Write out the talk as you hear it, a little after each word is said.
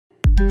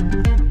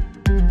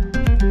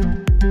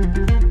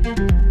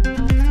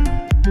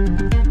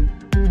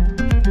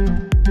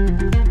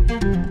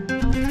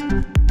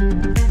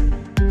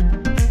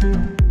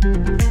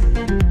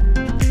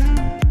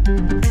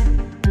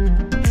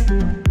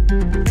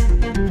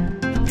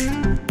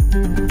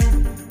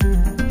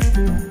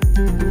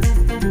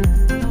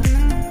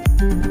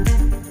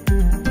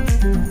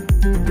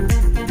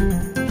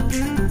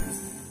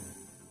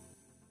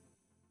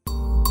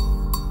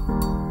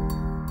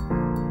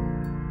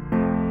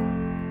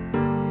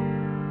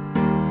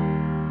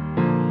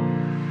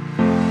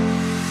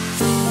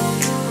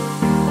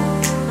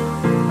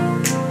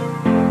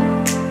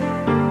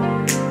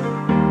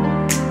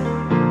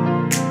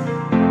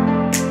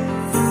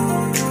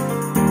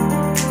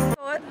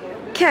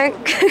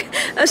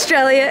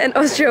Australia and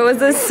Austria was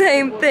the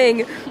same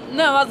thing.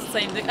 No, it was the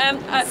same thing.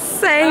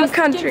 Same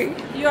country.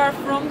 You are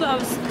from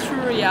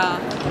Austria.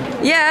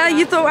 Yeah,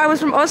 you thought I was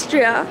from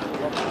Austria,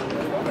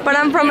 but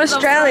I'm from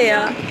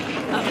Australia.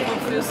 I'm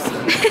confused.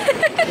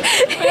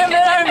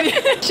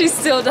 She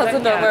still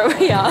doesn't know where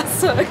we are,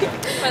 so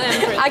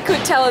I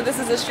could tell her this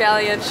is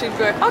Australia and she'd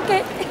go,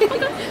 okay,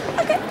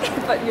 okay,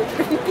 but you're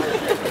pretty.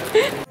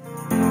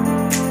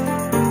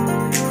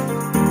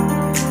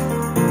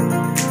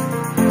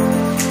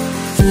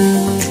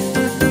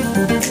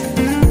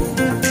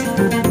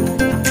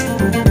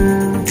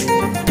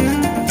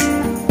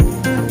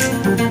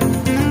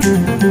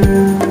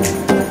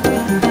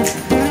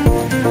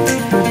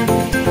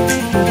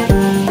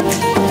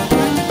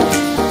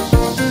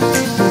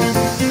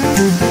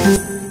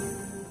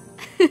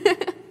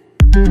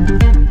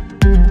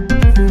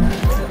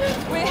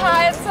 We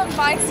hired some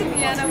bikes in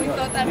Vienna. We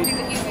thought that'd be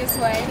the easiest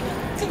way.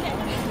 Okay,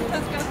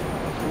 let's go.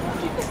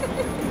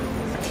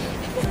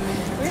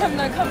 We have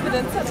no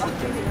confidence at all.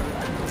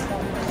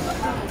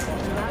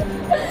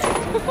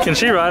 Can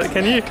she ride it?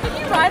 Can you? Can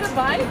you ride a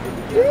bike?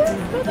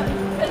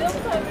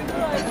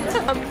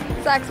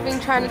 Zach's been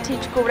trying to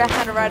teach Gulda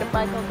how to ride a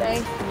bike all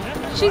day.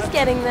 She's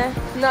getting there.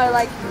 No,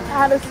 like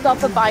how to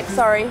stop a bike,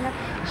 sorry.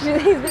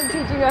 He's been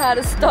teaching her how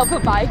to stop a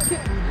bike.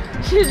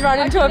 She's run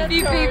into a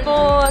few people,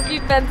 a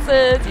few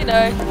fences, you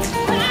know.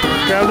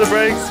 Grab the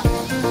brakes.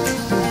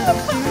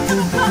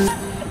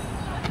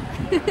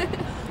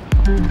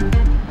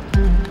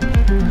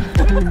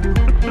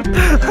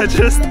 I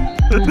just...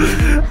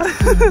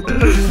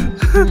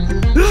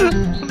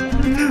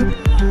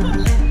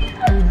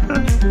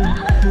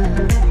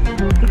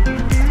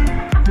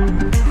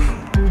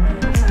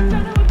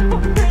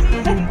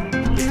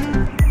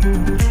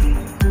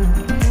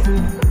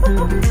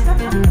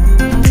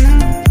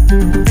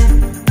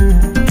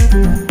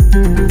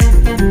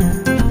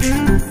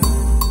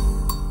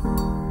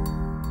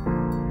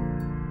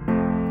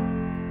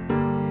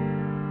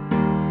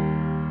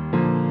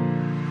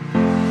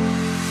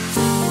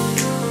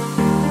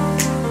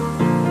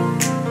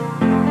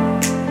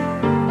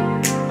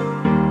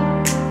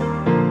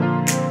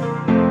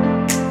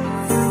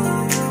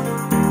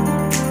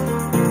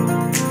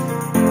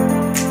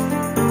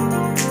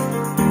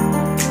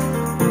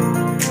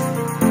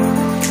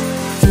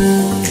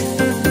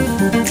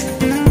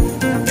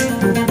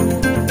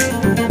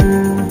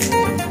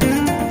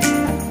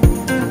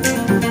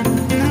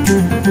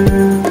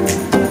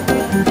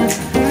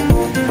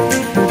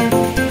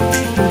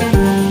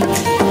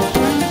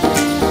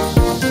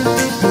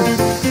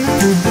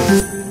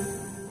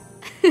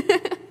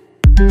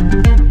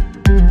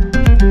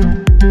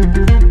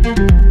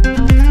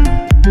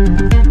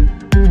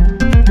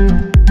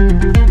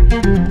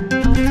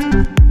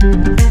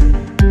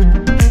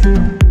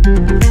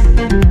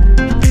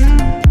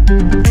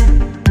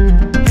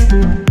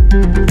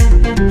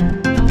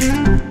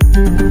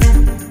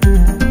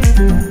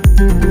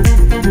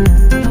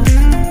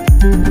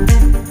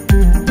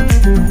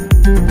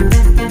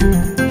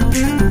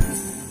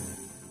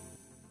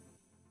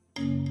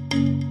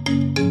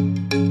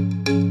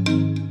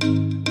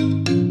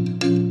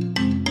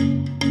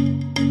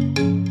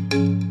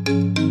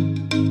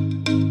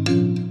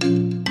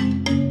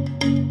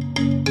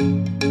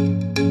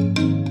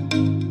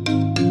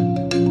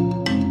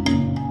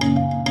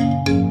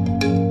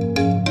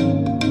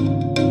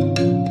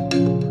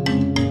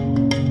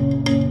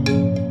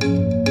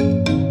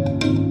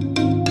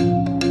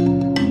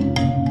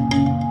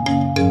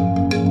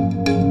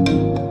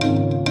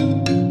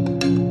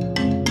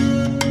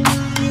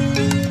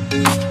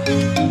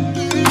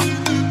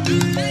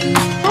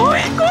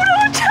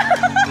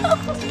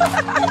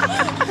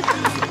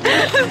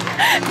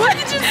 What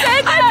did you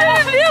say? I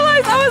didn't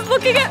realize I was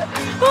looking at...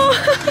 Oh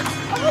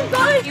my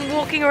god. We've been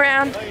walking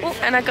around... Oh,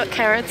 and I got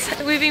carrots.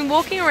 We've been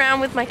walking around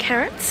with my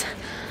carrots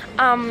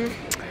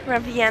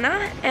around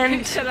Vienna,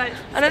 and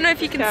I don't know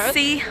if you can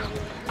see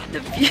the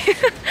view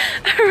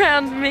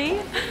around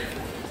me,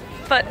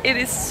 but it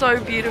is so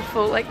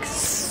beautiful, like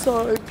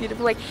so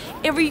beautiful. Like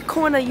every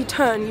corner you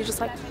turn, you're just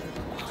like,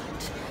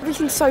 what?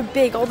 Everything's so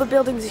big, all the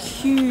buildings are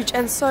huge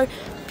and so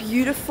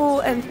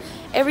beautiful, and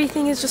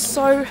everything is just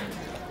so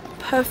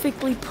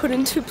perfectly put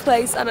into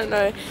place. I don't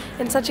know,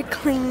 in such a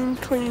clean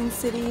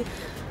city.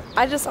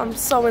 I'm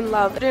so in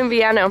love. In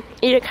Vienna,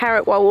 eat a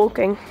carrot while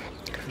walking.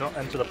 Not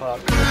enter the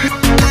park.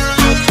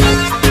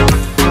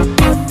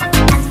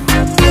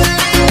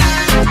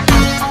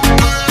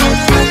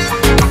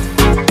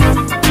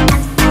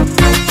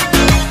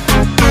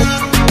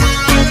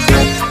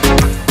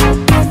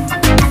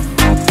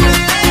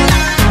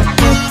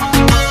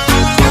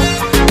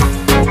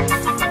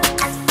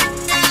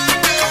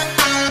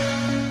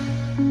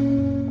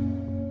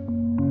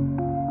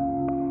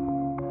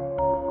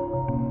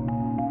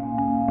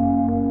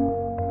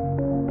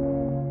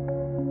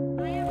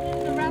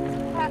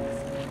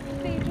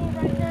 Cathedral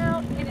right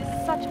now. It is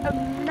such a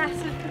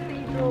massive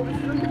cathedral. This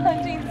is a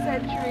 19th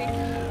century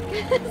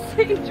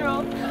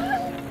cathedral.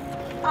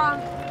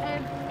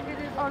 And it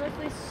is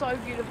honestly so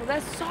beautiful.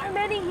 There's so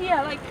many here.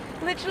 Like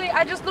literally,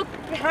 I just look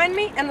behind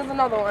me and there's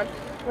another one.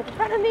 Look in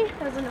front of me,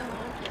 there's another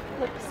one.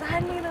 Look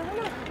beside me, there's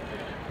another one.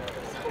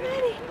 So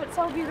many, but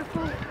so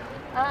beautiful.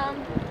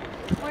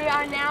 We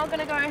are now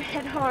gonna go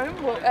head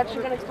home. We're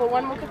actually gonna explore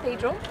one more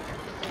cathedral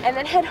and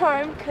then head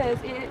home because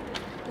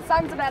the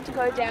sun's about to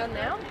go down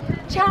now.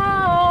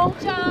 Ciao!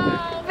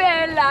 Ciao!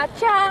 Bella!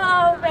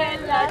 Ciao!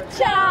 Bella!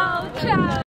 Ciao! Ciao!